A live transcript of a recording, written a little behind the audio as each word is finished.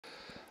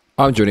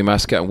I'm Johnny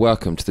Massacre and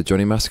welcome to the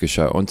Johnny Massacre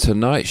Show. On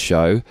tonight's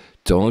show,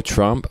 Donald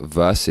Trump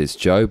versus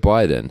Joe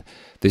Biden.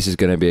 This is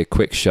going to be a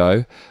quick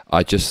show.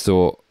 I just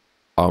thought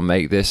I'll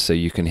make this so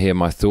you can hear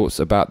my thoughts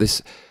about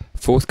this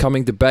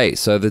forthcoming debate.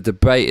 So the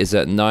debate is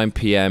at 9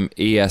 p.m.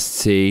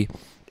 EST,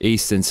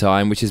 Eastern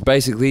Time, which is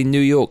basically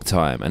New York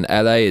time. And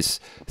LA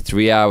is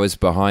 3 hours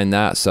behind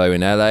that. So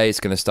in LA, it's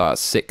going to start at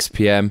 6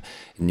 p.m.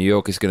 In New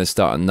York, it's going to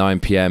start at 9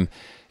 p.m.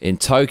 In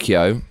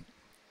Tokyo,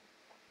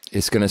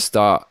 it's going to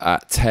start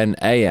at 10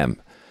 a.m.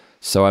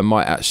 So I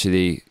might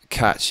actually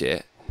catch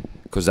it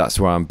because that's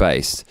where I'm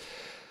based.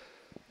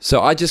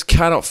 So I just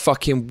cannot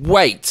fucking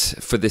wait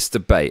for this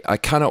debate. I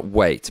cannot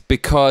wait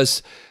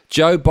because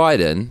Joe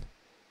Biden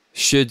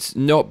should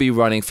not be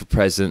running for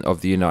president of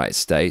the United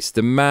States.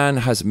 The man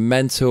has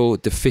mental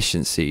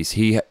deficiencies.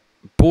 He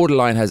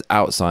borderline has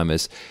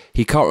Alzheimer's.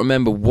 He can't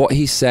remember what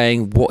he's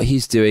saying, what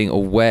he's doing,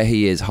 or where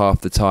he is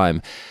half the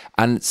time.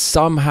 And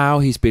somehow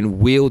he's been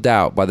wheeled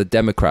out by the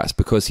Democrats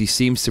because he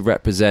seems to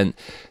represent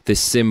this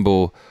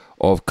symbol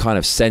of kind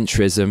of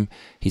centrism.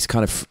 He's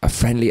kind of a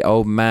friendly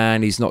old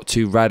man. He's not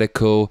too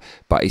radical,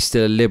 but he's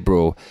still a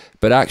liberal.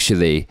 But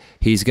actually,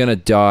 he's going to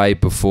die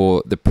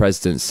before the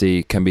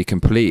presidency can be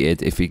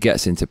completed if he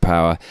gets into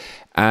power.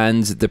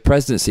 And the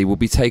presidency will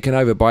be taken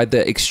over by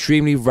the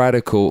extremely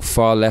radical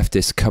far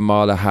leftist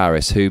Kamala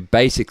Harris, who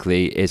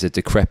basically is a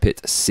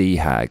decrepit sea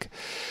hag.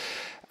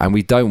 And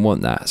we don't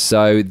want that.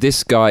 So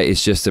this guy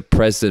is just a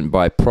president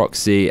by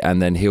proxy, and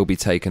then he'll be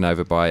taken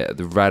over by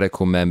the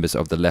radical members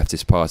of the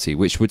leftist party,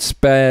 which would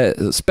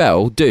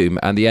spell doom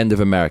and the end of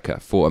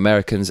America for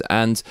Americans.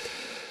 And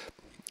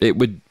it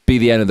would be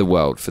the end of the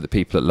world for the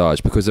people at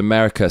large, because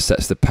America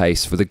sets the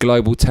pace for the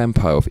global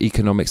tempo of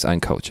economics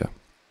and culture.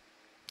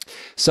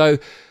 So,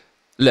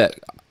 look,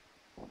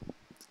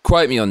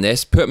 quote me on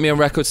this, put me on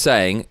record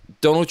saying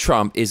Donald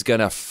Trump is going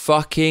to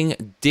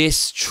fucking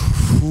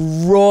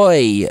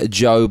destroy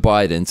Joe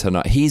Biden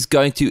tonight. He's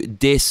going to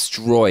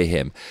destroy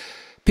him.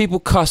 People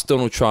cuss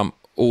Donald Trump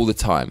all the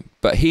time,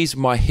 but he's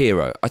my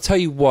hero. I tell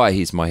you why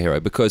he's my hero,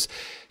 because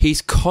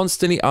he's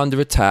constantly under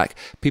attack.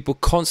 People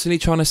constantly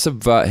trying to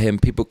subvert him.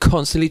 People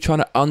constantly trying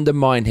to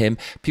undermine him.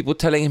 People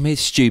telling him he's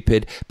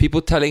stupid.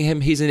 People telling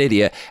him he's an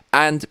idiot.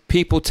 And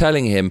people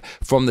telling him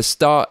from the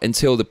start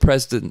until the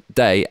present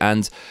day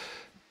and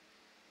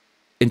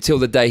until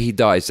the day he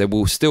dies, they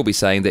will still be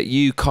saying that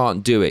you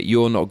can't do it,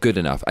 you're not good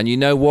enough. And you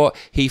know what?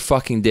 He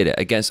fucking did it.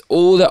 Against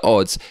all the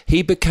odds,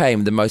 he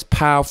became the most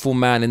powerful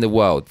man in the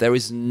world. There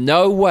is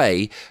no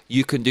way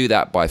you can do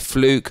that by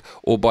fluke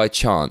or by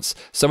chance.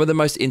 Some of the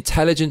most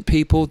intelligent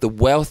people, the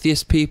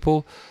wealthiest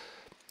people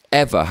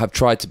ever have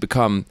tried to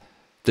become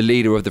the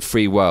leader of the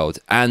free world,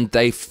 and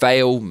they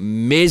fail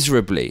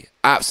miserably,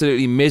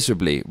 absolutely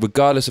miserably,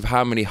 regardless of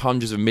how many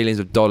hundreds of millions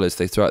of dollars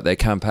they throw at their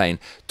campaign.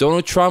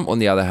 Donald Trump, on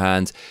the other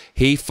hand,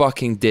 he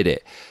fucking did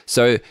it.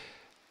 So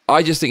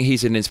I just think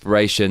he's an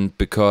inspiration,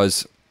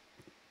 because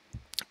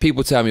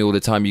people tell me all the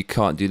time, you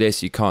can't do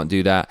this, you can't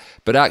do that.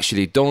 But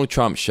actually, Donald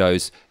Trump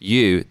shows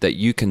you that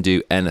you can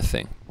do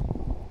anything.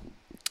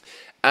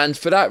 And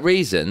for that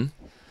reason,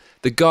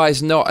 the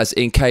guy's not as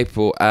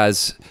incapable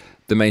as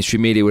the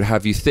mainstream media would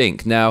have you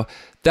think. Now,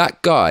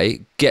 that guy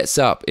gets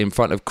up in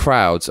front of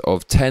crowds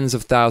of tens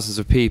of thousands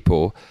of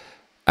people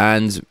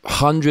and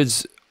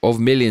hundreds of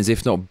millions,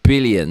 if not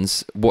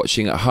billions,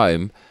 watching at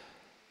home.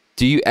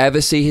 Do you ever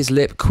see his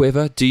lip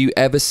quiver? Do you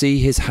ever see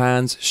his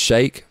hands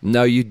shake?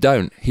 No, you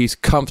don't. He's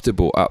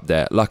comfortable up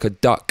there like a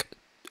duck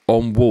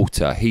on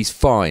water. He's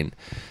fine.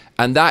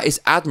 And that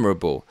is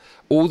admirable.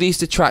 All these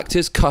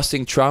detractors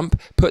cussing Trump,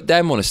 put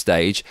them on a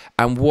stage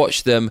and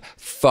watch them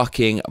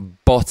fucking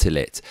bottle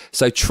it.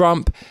 So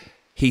Trump,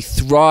 he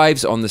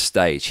thrives on the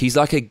stage. He's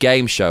like a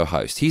game show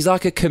host. He's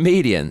like a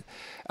comedian.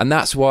 And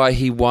that's why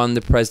he won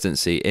the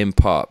presidency, in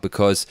part,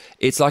 because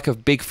it's like a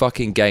big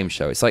fucking game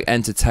show. It's like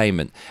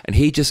entertainment. And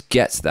he just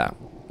gets that.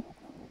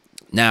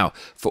 Now,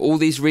 for all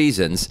these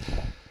reasons,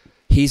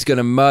 he's going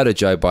to murder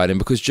Joe Biden,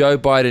 because Joe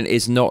Biden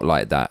is not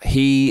like that.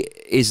 He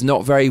is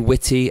not very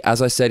witty.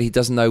 As I said, he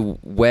doesn't know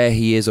where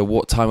he is or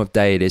what time of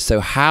day it is. So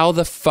how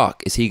the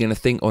fuck is he going to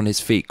think on his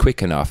feet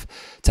quick enough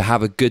to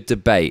have a good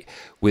debate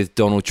with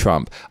Donald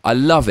Trump? I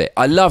love it.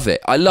 I love it.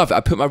 I love it.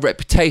 I put my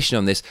reputation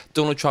on this.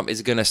 Donald Trump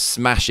is going to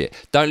smash it.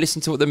 Don't listen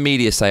to what the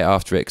media say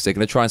after it, because they're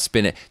going to try and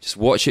spin it. Just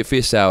watch it for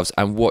yourselves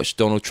and watch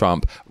Donald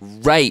Trump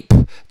rape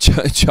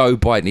Joe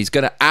Biden. He's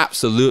going to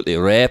absolutely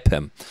rape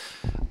him.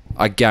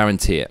 I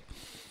guarantee it.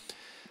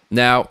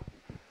 Now,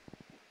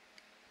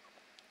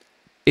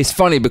 it's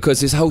funny because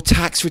this whole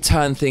tax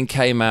return thing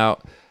came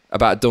out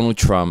about Donald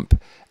Trump,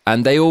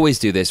 and they always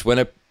do this.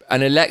 When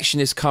an election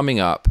is coming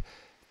up,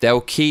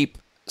 they'll keep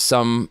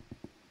some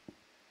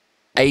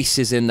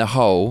aces in the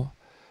hole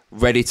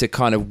ready to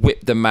kind of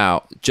whip them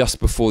out just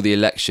before the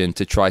election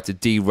to try to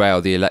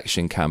derail the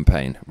election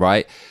campaign,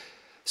 right?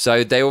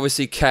 So they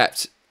obviously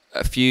kept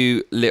a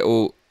few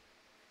little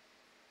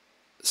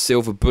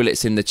silver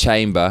bullets in the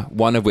chamber,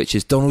 one of which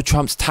is Donald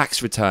Trump's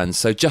tax returns.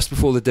 So just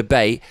before the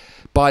debate,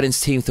 Biden's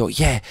team thought,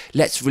 yeah,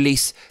 let's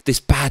release this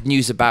bad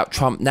news about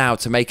Trump now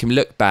to make him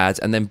look bad,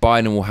 and then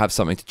Biden will have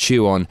something to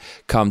chew on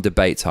come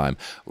debate time.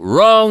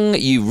 Wrong.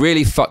 You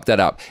really fucked that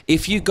up.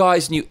 If you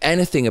guys knew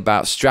anything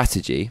about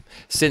strategy,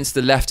 since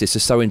the leftists are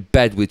so in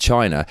bed with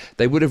China,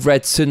 they would have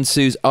read Sun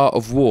Tzu's Art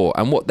of War,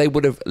 and what they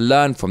would have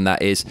learned from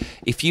that is,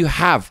 if you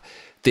have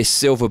this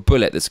silver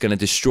bullet that's going to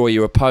destroy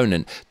your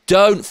opponent,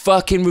 don't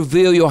fucking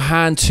reveal your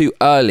hand too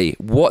early.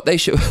 What they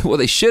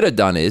should have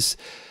done is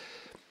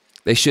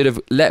they should have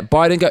let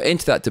Biden go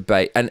into that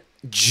debate, and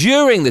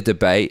during the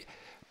debate,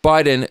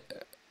 Biden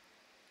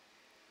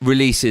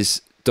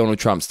releases Donald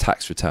Trump's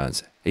tax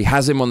returns. He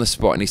has him on the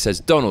spot and he says,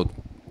 Donald,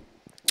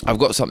 I've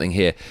got something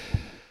here.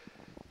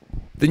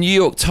 The New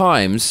York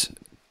Times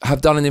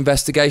have done an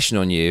investigation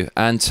on you,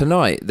 and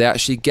tonight they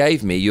actually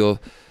gave me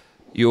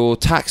your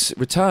tax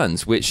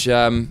returns, which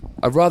are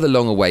rather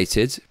long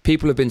awaited.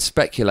 People have been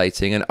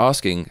speculating and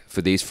asking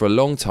for these for a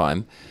long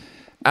time.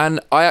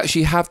 And I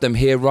actually have them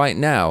here right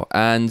now.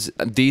 And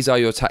these are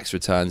your tax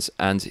returns.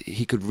 And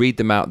he could read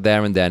them out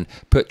there and then,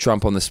 put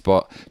Trump on the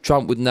spot.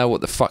 Trump would know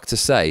what the fuck to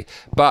say.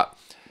 But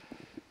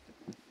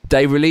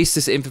they released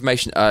this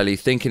information early,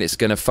 thinking it's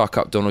going to fuck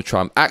up Donald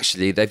Trump.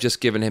 Actually, they've just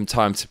given him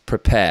time to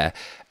prepare.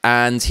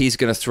 And he's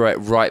going to throw it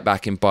right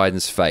back in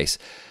Biden's face.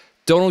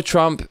 Donald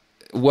Trump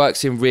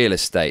works in real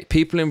estate.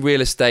 People in real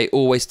estate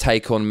always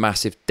take on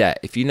massive debt.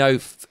 If you know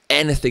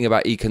anything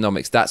about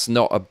economics, that's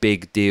not a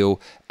big deal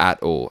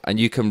at all. And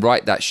you can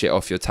write that shit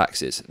off your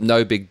taxes.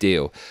 No big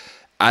deal.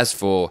 As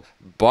for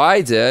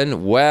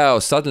Biden,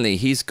 well, suddenly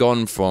he's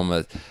gone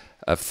from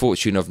a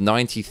fortune of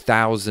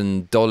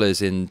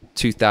 $90,000 in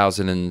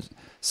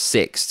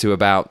 2006 to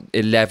about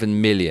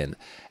 11 million.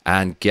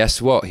 And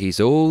guess what? He's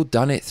all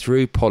done it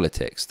through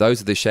politics.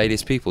 Those are the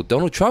shadiest people.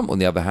 Donald Trump, on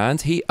the other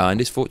hand, he earned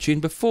his fortune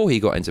before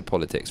he got into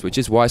politics, which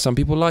is why some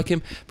people like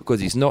him, because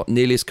he's not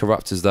nearly as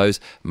corrupt as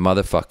those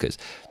motherfuckers.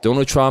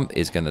 Donald Trump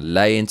is going to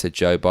lay into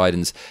Joe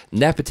Biden's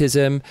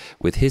nepotism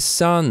with his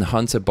son,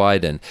 Hunter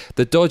Biden,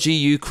 the dodgy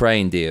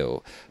Ukraine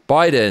deal.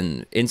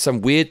 Biden in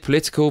some weird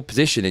political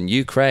position in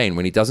Ukraine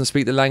when he doesn't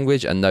speak the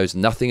language and knows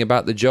nothing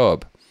about the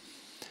job.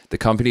 The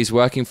company he's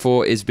working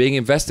for is being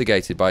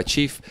investigated by a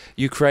chief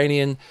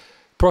Ukrainian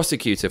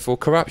prosecutor for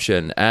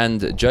corruption.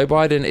 And Joe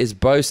Biden is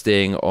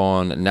boasting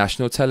on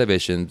national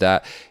television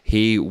that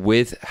he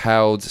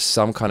withheld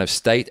some kind of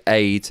state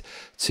aid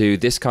to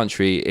this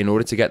country in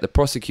order to get the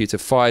prosecutor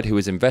fired who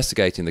was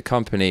investigating the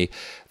company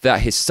that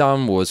his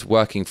son was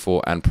working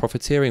for and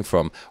profiteering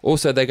from.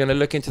 Also, they're going to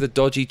look into the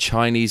dodgy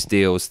Chinese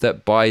deals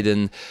that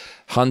Biden,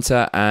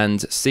 Hunter,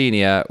 and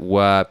Senior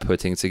were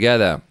putting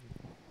together.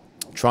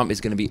 Trump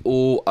is going to be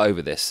all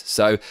over this.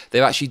 So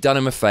they've actually done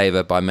him a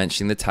favor by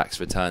mentioning the tax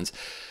returns.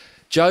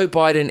 Joe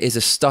Biden is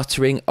a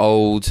stuttering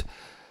old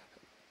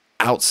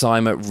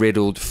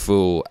Alzheimer-riddled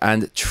fool,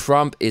 and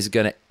Trump is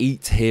going to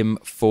eat him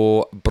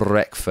for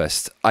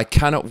breakfast. I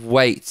cannot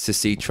wait to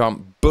see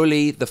Trump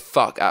bully the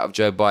fuck out of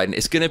Joe Biden.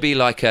 It's going to be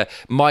like a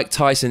Mike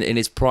Tyson in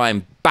his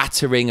prime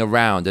battering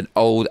around an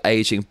old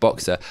aging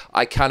boxer.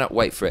 I cannot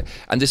wait for it.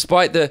 And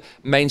despite the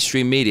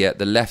mainstream media,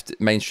 the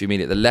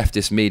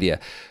leftist media,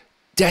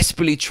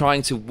 desperately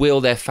trying to will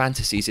their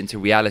fantasies into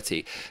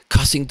reality,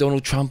 cussing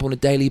Donald Trump on a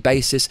daily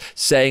basis,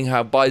 saying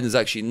how Biden's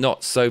actually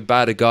not so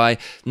bad a guy,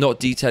 not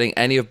detailing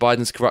any of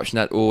Biden's corruption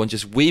at all, and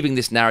just weaving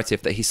this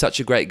narrative that he's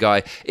such a great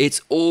guy. It's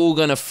all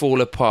gonna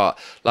fall apart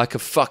like a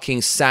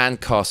fucking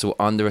sandcastle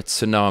under a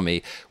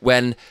tsunami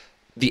when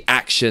the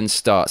action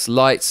starts.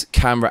 Lights,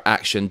 camera,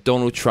 action.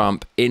 Donald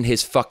Trump in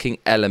his fucking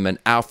element,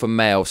 alpha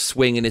male,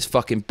 swinging his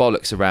fucking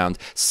bollocks around,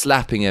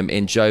 slapping him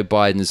in Joe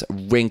Biden's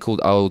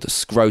wrinkled old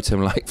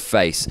scrotum-like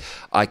face.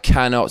 I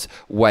cannot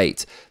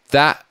wait.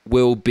 That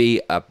will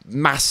be a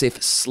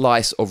massive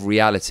slice of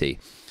reality.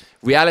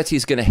 Reality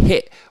is going to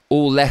hit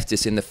all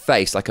leftists in the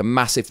face like a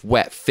massive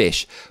wet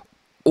fish.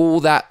 All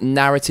that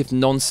narrative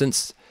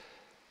nonsense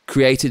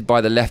created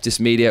by the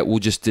leftist media will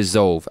just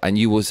dissolve, and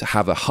you will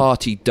have a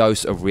hearty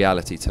dose of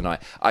reality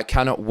tonight. I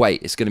cannot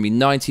wait. It's going to be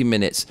 90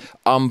 minutes,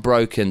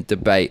 unbroken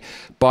debate,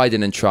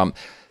 Biden and Trump.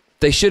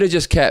 They should have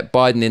just kept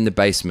Biden in the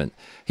basement.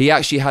 He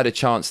actually had a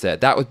chance there.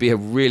 That would be a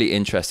really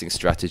interesting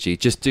strategy.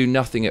 Just do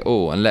nothing at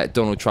all and let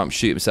Donald Trump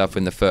shoot himself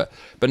in the foot.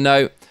 But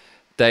no,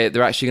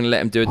 they're actually going to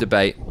let him do a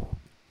debate.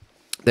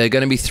 There are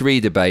going to be 3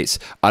 debates.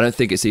 I don't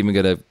think it's even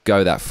going to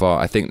go that far.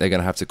 I think they're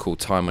going to have to call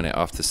time on it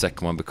after the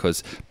second one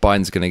because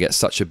Biden's going to get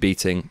such a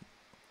beating.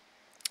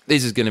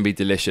 This is going to be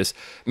delicious.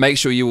 Make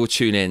sure you will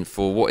tune in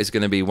for what is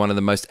going to be one of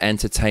the most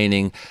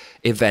entertaining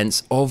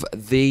events of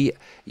the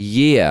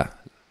year,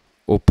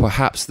 or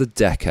perhaps the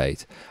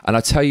decade. And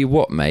I tell you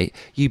what, mate,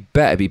 you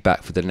better be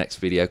back for the next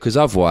video, because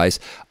otherwise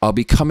I'll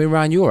be coming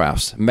around your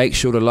house. Make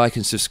sure to like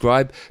and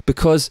subscribe,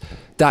 because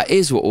that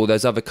is what all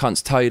those other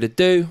cunts tell you to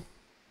do.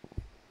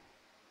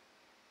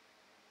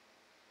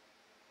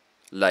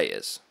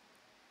 Laters.